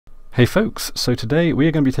Hey folks, so today we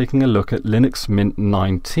are going to be taking a look at Linux Mint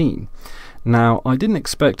 19. Now, I didn't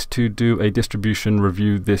expect to do a distribution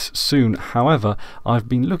review this soon. However, I've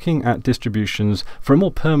been looking at distributions for a more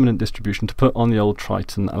permanent distribution to put on the old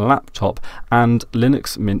Triton laptop, and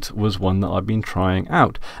Linux Mint was one that I've been trying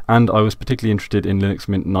out. And I was particularly interested in Linux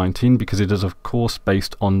Mint 19 because it is of course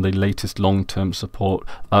based on the latest long-term support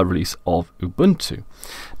release of Ubuntu.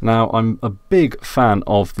 Now, I'm a big fan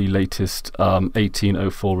of the latest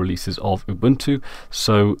 18.04 releases of Ubuntu,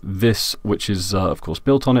 so this, which is of course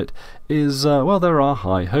built on it, is, well, there are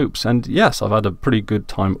high hopes, and yes, I've had a pretty good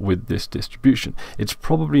time with this distribution. It's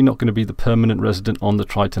probably not going to be the permanent resident on the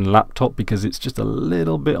Triton laptop because it's just a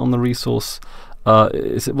little bit on the resource.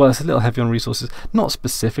 It's a little heavy on resources. Not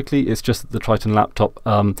specifically, it's just that the Triton laptop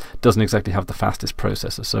doesn't exactly have the fastest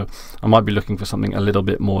processor, so I might be looking for something a little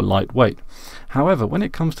bit more lightweight. However, when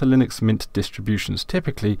it comes to Linux Mint distributions,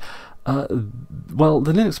 typically, well,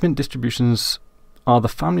 the Linux Mint distributions are the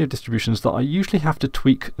family of distributions that I usually have to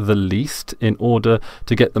tweak the least in order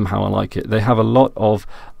to get them how I like it. They have a lot of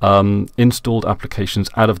installed applications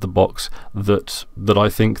out of the box that I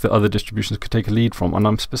think that other distributions could take a lead from, and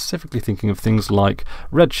I'm specifically thinking of things like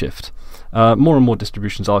Redshift. More and more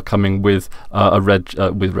distributions are coming with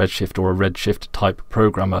Redshift or a Redshift type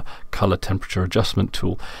programmer color temperature adjustment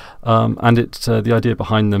tool, and it's the idea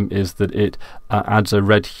behind them is that it adds a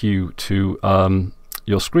red hue to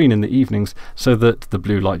your screen in the evenings so that the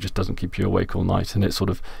blue light just doesn't keep you awake all night, and it sort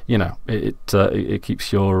of, you know, it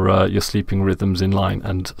keeps your sleeping rhythms in line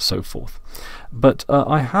and so forth. But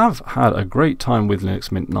I have had a great time with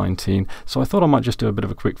Linux Mint 19, so I thought I might just do a bit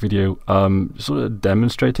of a quick video sort of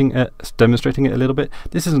demonstrating it a little bit.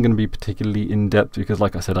 This isn't going to be particularly in-depth because,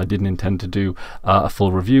 like I said, I didn't intend to do a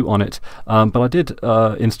full review on it, but I did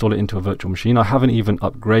install it into a virtual machine. I haven't even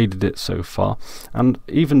upgraded it so far, and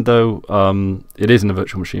even though it is in a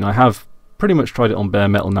virtual machine, I have pretty much tried it on bare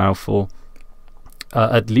metal now for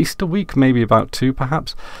at least a week, maybe about two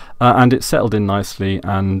perhaps, and it's settled in nicely,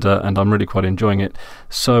 and I'm really quite enjoying it.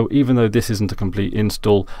 So even though this isn't a complete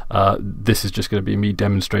install, this is just going to be me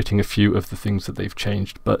demonstrating a few of the things that they've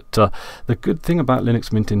changed. But the good thing about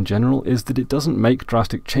Linux Mint in general is that it doesn't make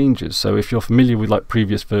drastic changes. So if you're familiar with like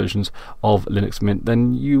previous versions of Linux Mint,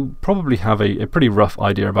 then you probably have a pretty rough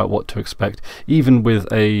idea about what to expect, even with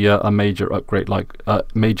a major upgrade like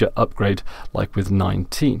with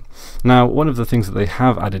 19. Now, one of the things that they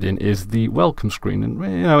have added in is the welcome screen, and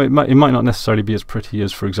you know, it might not necessarily be as pretty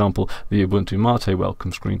as, for example, the Ubuntu Mate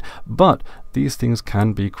welcome screen, but these things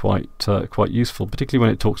can be quite useful, particularly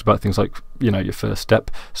when it talks about things like, you know, your first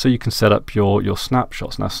step, so you can set up your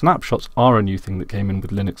snapshots. Now, snapshots are a new thing that came in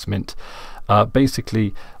with Linux Mint.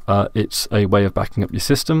 Basically, it's a way of backing up your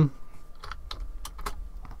system.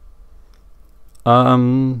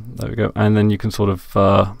 There we go, and then you can sort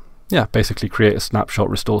of yeah, basically create a snapshot,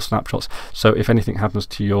 restore snapshots. So if anything happens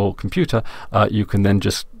to your computer, you can then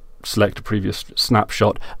just select a previous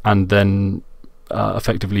snapshot and then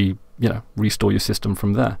effectively, you know, restore your system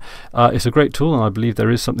from there. It's a great tool, and I believe there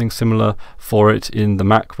is something similar for it in the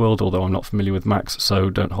Mac world, although I'm not familiar with Macs, so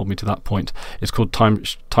don't hold me to that point. It's called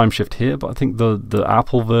Timeshift here, but I think the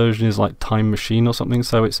Apple version is like Time Machine or something,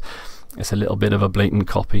 so it's a little bit of a blatant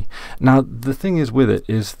copy. Now, the thing is with it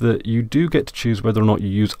is that you do get to choose whether or not you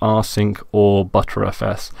use rsync or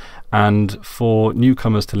ButterFS, and for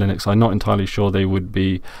newcomers to Linux, I'm not entirely sure they would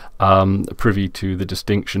be privy to the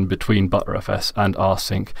distinction between ButterFS and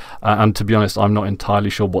rsync, and to be honest, I'm not entirely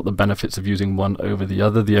sure what the benefits of using one over the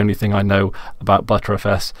other. The only thing I know about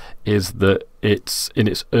ButterFS is that it's in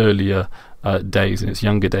its earlier days, in its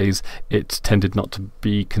younger days, it tended not to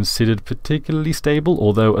be considered particularly stable,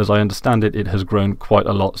 although as I understand it, it has grown quite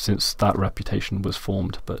a lot since that reputation was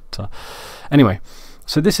formed. But anyway,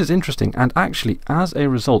 so this is interesting, and actually as a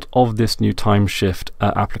result of this new Timeshift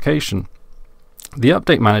application, the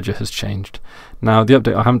update manager has changed. Now, the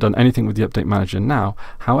update, I haven't done anything with the update manager now.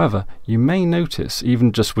 However, you may notice,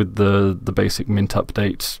 even just with the basic Mint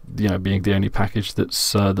update, you know, being the only package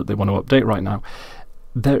that's that they want to update right now,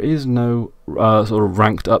 there is no sort of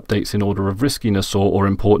ranked updates in order of riskiness or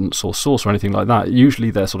importance or source or anything like that.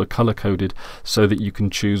 Usually they're sort of color coded so that you can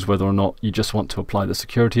choose whether or not you just want to apply the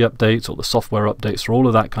security updates or the software updates or all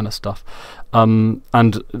of that kind of stuff. And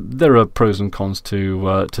there are pros and cons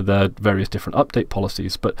to their various different update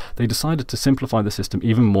policies, but they decided to simplify the system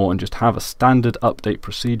even more and just have a standard update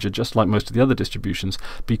procedure, just like most of the other distributions,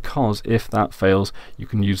 because if that fails, you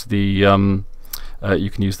can use the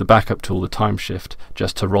backup tool, the Timeshift,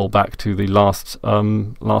 just to roll back to the last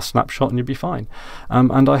snapshot, and you'll be fine.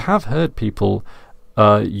 And I have heard people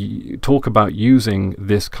talk about using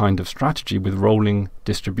this kind of strategy with rolling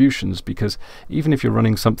distributions, because even if you're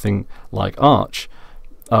running something like Arch,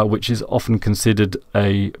 which is often considered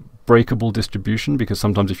a breakable distribution, because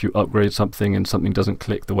sometimes if you upgrade something and something doesn't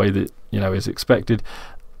click the way that is expected,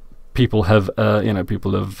 people have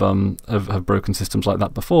have broken systems like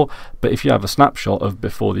that before. But if you have a snapshot of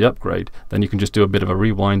before the upgrade, then you can just do a bit of a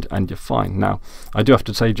rewind and you're fine. Now, I do have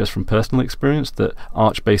to say, just from personal experience, that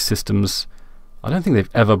Arch-based systems, I don't think they've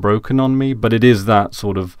ever broken on me, but it is that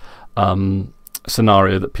sort of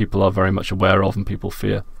scenario that people are very much aware of and people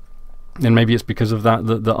fear. And maybe it's because of that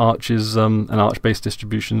the Arch is and Arch-based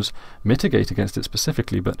distributions mitigate against it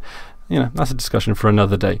specifically. But that's a discussion for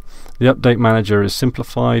another day. The update manager is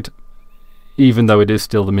simplified, even though it is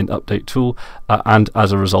still the Mint update tool, and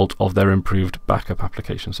as a result of their improved backup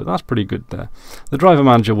application. So that's pretty good there. The driver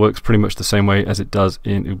manager works pretty much the same way as it does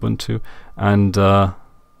in Ubuntu, and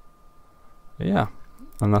yeah,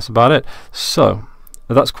 and that's about it. So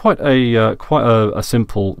that's quite a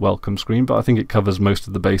simple welcome screen, but I think it covers most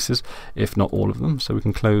of the bases, if not all of them. So we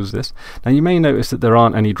can close this. Now you may notice that there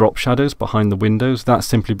aren't any drop shadows behind the windows. That's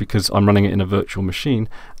simply because I'm running it in a virtual machine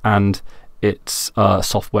and it's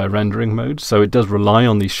software rendering mode, so it does rely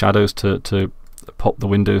on these shadows to pop the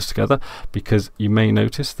windows together, because you may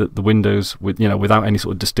notice that the windows without any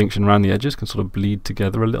sort of distinction around the edges can sort of bleed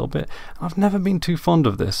together a little bit. I've never been too fond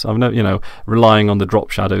of this. I've relying on the drop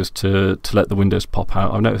shadows to let the windows pop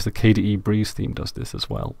out. I've noticed the KDE Breeze theme does this as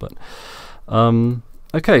well. But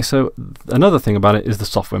okay, so another thing about it is the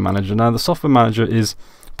software manager. Now the software manager is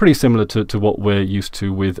pretty similar to what we're used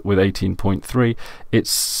to with 18.3. It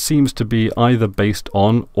seems to be either based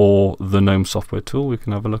on or the GNOME software tool. We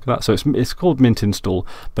can have a look at that. So it's called Mint Install,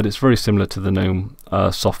 but it's very similar to the GNOME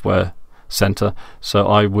software center. So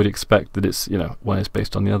I would expect that it's one is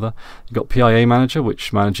based on the other. You've got PIA Manager,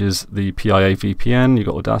 which manages the PIA VPN. You've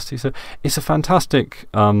got Audacity. So it's a fantastic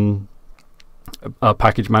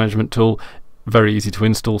package management tool. Very easy to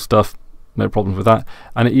install stuff. No problems with that,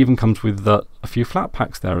 and it even comes with a few flat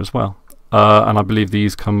packs there as well. And I believe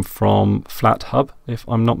these come from FlatHub, if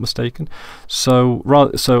I'm not mistaken. So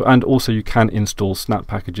and also you can install snap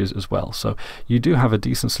packages as well. So you do have a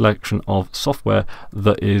decent selection of software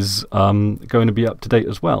that is going to be up to date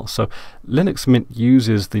as well. So Linux Mint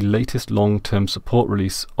uses the latest long-term support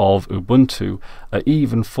release of Ubuntu,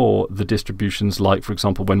 even for the distributions like, for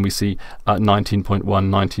example, when we see 19.1,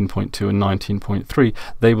 19.2 and 19.3,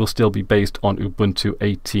 they will still be based on Ubuntu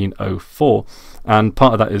 18.04. And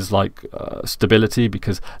part of that is like stability,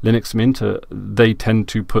 because Linux Mint, they tend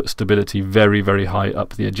to put stability very, very high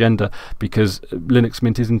up the agenda, because Linux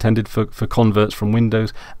Mint is intended for converts from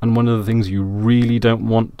Windows, and one of the things you really don't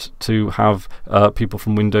want to have people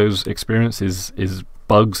from Windows experience is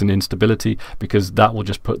bugs and instability, because that will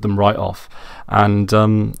just put them right off. And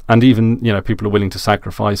even people are willing to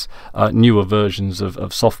sacrifice newer versions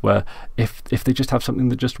of software if they just have something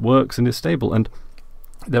that just works and is stable. And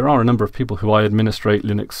there are a number of people who I administrate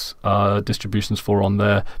Linux distributions for on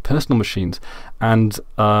their personal machines, and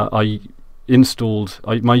my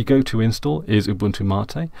go-to install is Ubuntu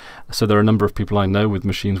Mate. So there are a number of people I know with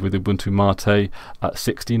machines with Ubuntu Mate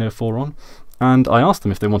 16.04 on, and I asked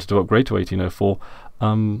them if they wanted to upgrade to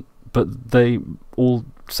 18.04, but they all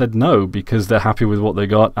said no, because they're happy with what they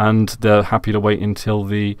got and they're happy to wait until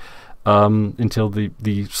the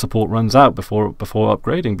support runs out before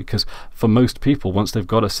upgrading, because for most people, once they've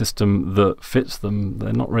got a system that fits them,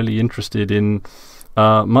 they're not really interested in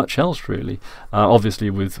much else really. Obviously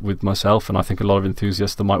with myself, and I think a lot of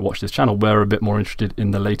enthusiasts that might watch this channel, we're a bit more interested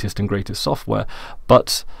in the latest and greatest software.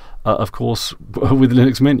 But of course, with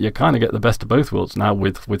Linux Mint, you kind of get the best of both worlds now,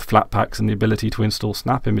 with Flatpaks and the ability to install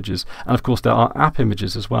snap images, and of course there are app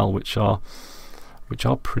images as well, which are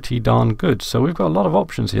pretty darn good. So we've got a lot of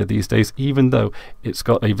options here these days, even though it's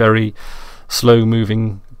got a very slow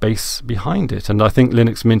moving base behind it. And I think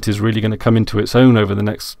Linux Mint is really going to come into its own over the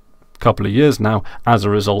next couple of years now as a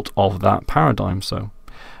result of that paradigm. So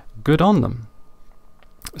good on them.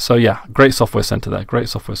 So yeah, great software center there,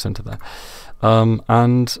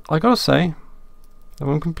 and I gotta say, if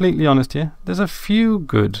I'm completely honest here, there's a few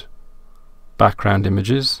good background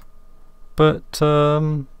images, but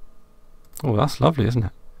oh, that's lovely, isn't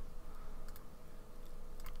it?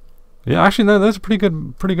 Yeah, actually no, those are pretty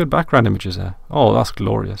good background images there. Oh, that's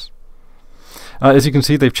glorious. As you can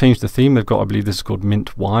see, they've changed the theme. They've got, I believe this is called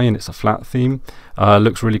Mint Y, and it's a flat theme.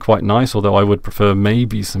 Looks really quite nice, although I would prefer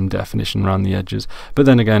maybe some definition around the edges. But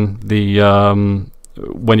then again, the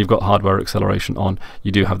when you've got hardware acceleration on,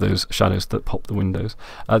 you do have those shadows that pop the windows.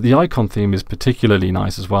 The icon theme is particularly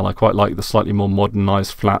nice as well. I quite like the slightly more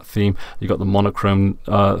modernized flat theme. You've got the monochrome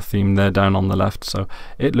theme there down on the left, so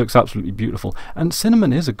it looks absolutely beautiful. And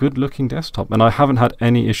Cinnamon is a good looking desktop, and I haven't had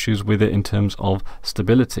any issues with it in terms of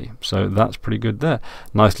stability, so that's pretty good there.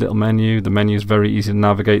 Nice little menu. The menu is very easy to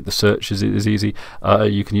navigate. The search is easy.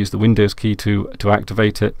 You can use the Windows key to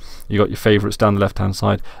activate it. You got your favorites down the left hand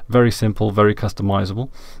side. Very simple, very customizable.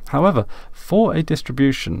 However, for a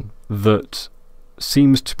distribution that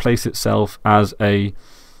seems to place itself as a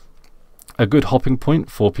good hopping point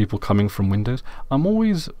for people coming from Windows, I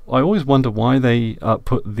always wonder why they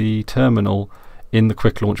put the terminal in the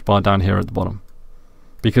quick launch bar down here at the bottom,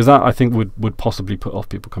 because that I think would possibly put off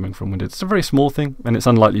people coming from Windows. It's a very small thing, and it's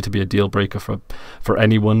unlikely to be a deal breaker for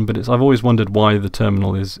anyone, but I've always wondered why the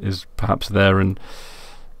terminal is perhaps there, and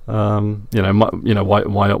why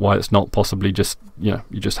it's not possibly just, you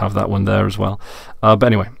just have that one there as well. But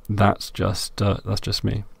anyway, that's just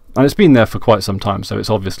me, and it's been there for quite some time, so it's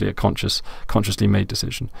obviously a consciously made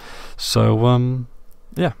decision. So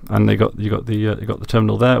yeah, and you got the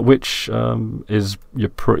terminal there, which is your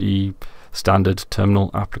pretty standard terminal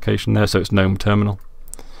application there. So it's GNOME terminal,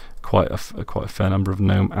 quite a fair number of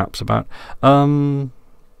GNOME apps about.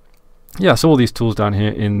 Yeah, so all these tools down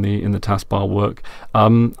here in the taskbar work,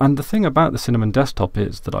 and the thing about the Cinnamon desktop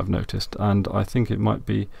is that I've noticed, and I think it might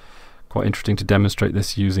be quite interesting to demonstrate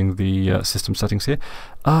this using the system settings here.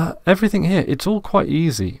 Everything here, it's all quite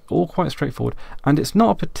easy, all quite straightforward, and it's not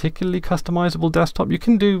a particularly customizable desktop. You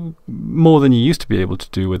can do more than you used to be able to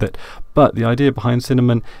do with it, but the idea behind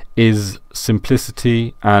Cinnamon is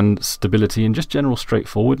simplicity and stability and just general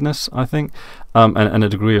straightforwardness, I think, and a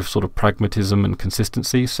degree of sort of pragmatism and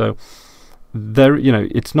consistency. So there,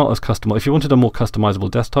 it's not as customizable. If you wanted a more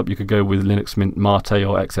customizable desktop, you could go with Linux Mint Mate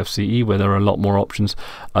or XFCE, where there are a lot more options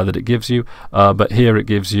that it gives you. But here it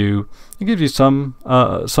gives you some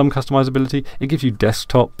customizability. It gives you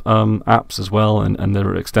desktop apps as well, and there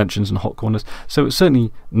are extensions and hot corners. So it's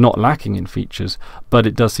certainly not lacking in features, but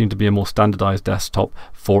it does seem to be a more standardized desktop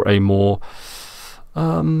for a more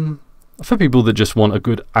for people that just want a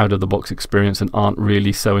good out-of-the-box experience and aren't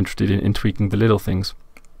really so interested in tweaking the little things.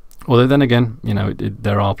 Although then again,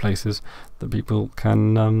 there are places that people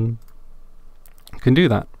can do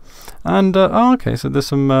that. And okay, so there's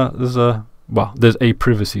some there's a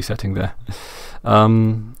privacy setting there,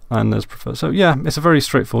 and there's prefer. So yeah, it's a very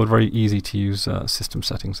straightforward, very easy to use system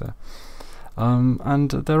settings there.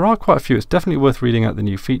 And there are quite a few. It's definitely worth reading out the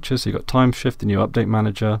new features. So you've got Time Shift, the new update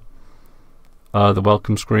manager, the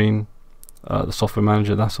welcome screen, the software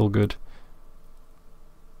manager. That's all good.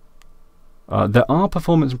 There are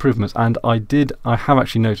performance improvements, and I have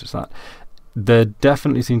actually noticed that. There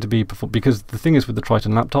definitely seem to be, because the thing is with the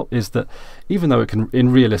Triton laptop is that even though it can,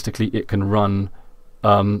 realistically, it can run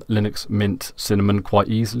Linux Mint Cinnamon quite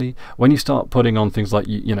easily, when you start putting on things like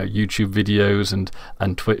YouTube videos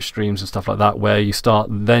and Twitch streams and stuff like that, where you start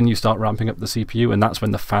ramping up the CPU, and that's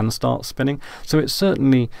when the fan starts spinning. So it's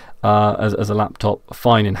certainly as a laptop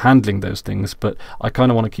fine in handling those things, but I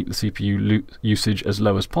kind of want to keep the CPU usage as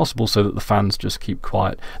low as possible so that the fans just keep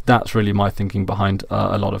quiet. That's really my thinking behind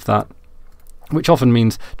a lot of that, which often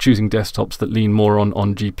means choosing desktops that lean more on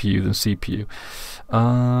GPU than CPU.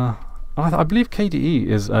 I believe KDE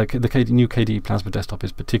is the new KDE Plasma desktop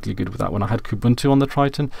is particularly good with that. When I had Kubuntu on the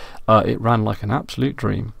Triton, it ran like an absolute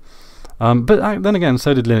dream. But then again,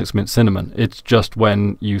 so did Linux Mint Cinnamon. It's just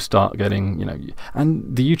when you start getting,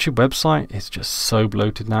 and the YouTube website is just so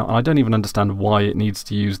bloated now, and I don't even understand why it needs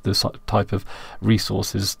to use the type of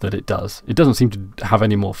resources that it does. It doesn't seem to have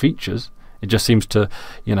any more features. It just seems to,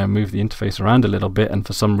 move the interface around a little bit, and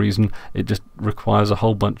for some reason it just requires a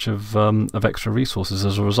whole bunch of extra resources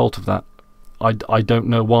as a result of that. I don't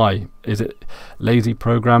know why. Is it lazy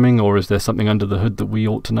programming, or is there something under the hood that we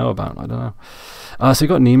ought to know about? I don't know. So you've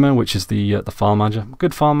got Nemo, which is the file manager.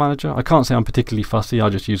 Good file manager. I can't say I'm particularly fussy. I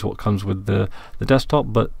just use what comes with the desktop,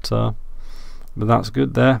 but that's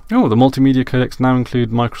good there. Oh, the multimedia codecs now include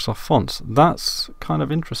Microsoft fonts. That's kind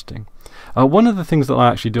of interesting. One of the things that I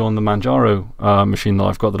actually do on the Manjaro machine that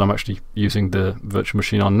I've got, that I'm actually using the virtual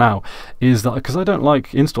machine on now, is that because I don't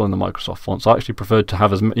like installing the Microsoft fonts, I actually prefer to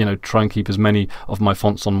have try and keep as many of my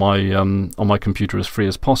fonts on my computer as free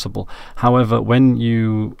as possible. However, when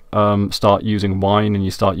you start using Wine and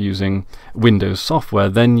you start using Windows software,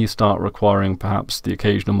 then you start requiring perhaps the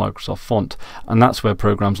occasional Microsoft font, and that's where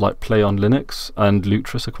programs like Play on Linux and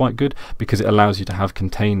Lutris are quite good, because it allows you to have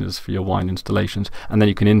containers for your Wine installations, and then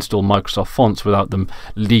you can install Microsoft fonts without them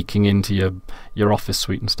leaking into your Office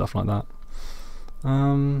suite and stuff like that.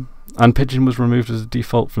 And Pigeon was removed as a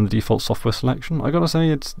default from the default software selection. I gotta say,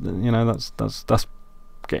 it's, you know, that's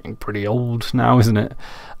getting pretty old now, isn't it?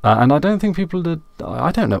 And I don't think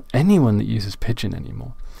I don't know anyone that uses Pigeon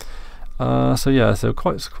anymore. So yeah, so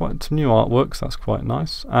quite some new artworks. That's quite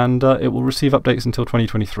nice, and it will receive updates until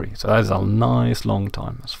 2023. So that is a nice long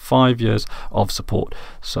time. That's 5 years of support.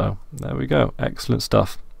 So there we go. Excellent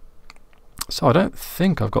stuff. So I don't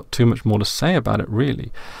think I've got too much more to say about it,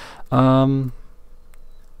 really.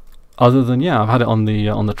 Other than, yeah, I've had it on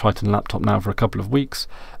the Triton laptop now for a couple of weeks.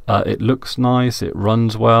 It looks nice, it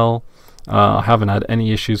runs well. I haven't had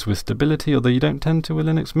any issues with stability, although you don't tend to with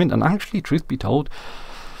Linux Mint. And actually, truth be told,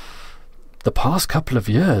 the past couple of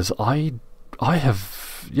years, I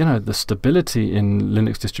have, you know, the stability in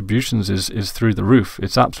Linux distributions is through the roof.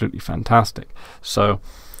 It's absolutely fantastic. So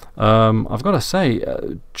I've got to say,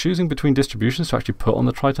 choosing between distributions to actually put on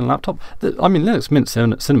the Triton laptop, I mean, Linux Mint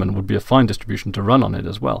Cinnamon would be a fine distribution to run on it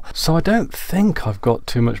as well. So I don't think I've got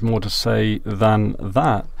too much more to say than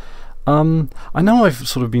that. I know I've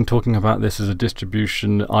sort of been talking about this as a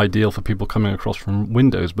distribution ideal for people coming across from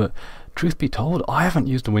Windows, but truth be told, I haven't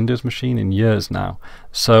used a Windows machine in years now.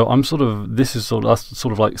 So I'm sort of, this is sort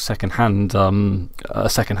of like second-hand, a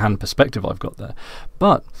second-hand perspective I've got there.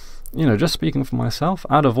 But you know, just speaking for myself,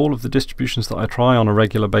 out of all of the distributions that I try on a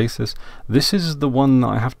regular basis, this is the one that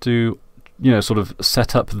I have to, you know, sort of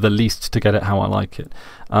set up the least to get it how I like it.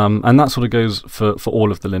 And that sort of goes for all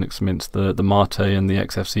of the Linux Mints, the Mate and the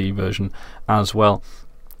XFCE version as well.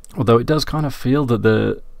 Although it does kind of feel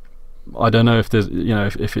that I don't know if there's, you know,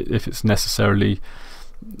 if it's necessarily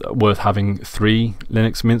worth having 3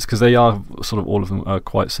 Linux Mints, because they are sort of, all of them are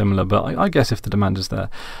quite similar, but I guess if the demand is there.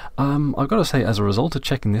 I've got to say, as a result of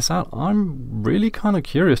checking this out, I'm really kind of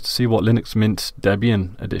curious to see what Linux Mint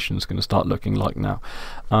Debian edition is going to start looking like now.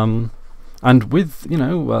 And with, you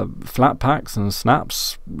know, Flatpaks and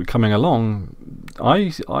snaps coming along,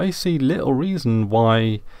 I see little reason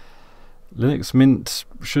why Linux Mint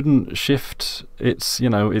shouldn't shift its, you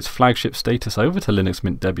know, its flagship status over to Linux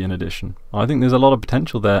Mint Debian Edition. I think there's a lot of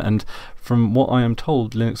potential there, and from what I am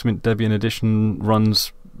told, Linux Mint Debian Edition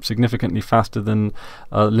runs significantly faster than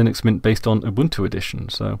Linux Mint based on Ubuntu Edition.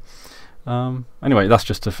 So anyway, that's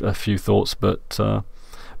just a few thoughts, but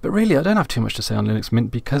really I don't have too much to say on Linux Mint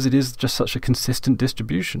because it is just such a consistent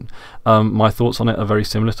distribution. My thoughts on it are very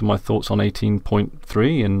similar to my thoughts on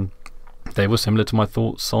 18.3, and they were similar to my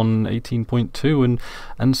thoughts on 18.2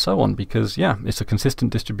 and so on, because yeah, it's a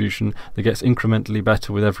consistent distribution that gets incrementally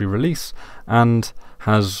better with every release and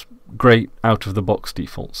has great out-of-the-box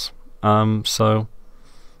defaults. So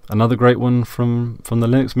another great one from the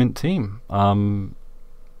Linux Mint team.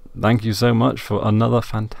 Thank you so much for another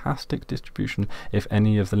fantastic distribution, if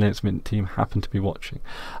any of the Linux Mint team happen to be watching.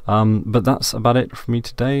 But that's about it for me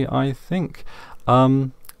today, I think.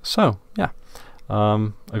 So yeah.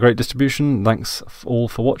 A great distribution. Thanks all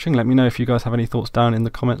for watching. Let me know if you guys have any thoughts down in the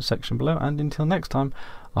comments section below, and until next time,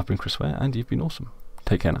 I've been Chris Ware and you've been awesome.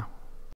 Take care now.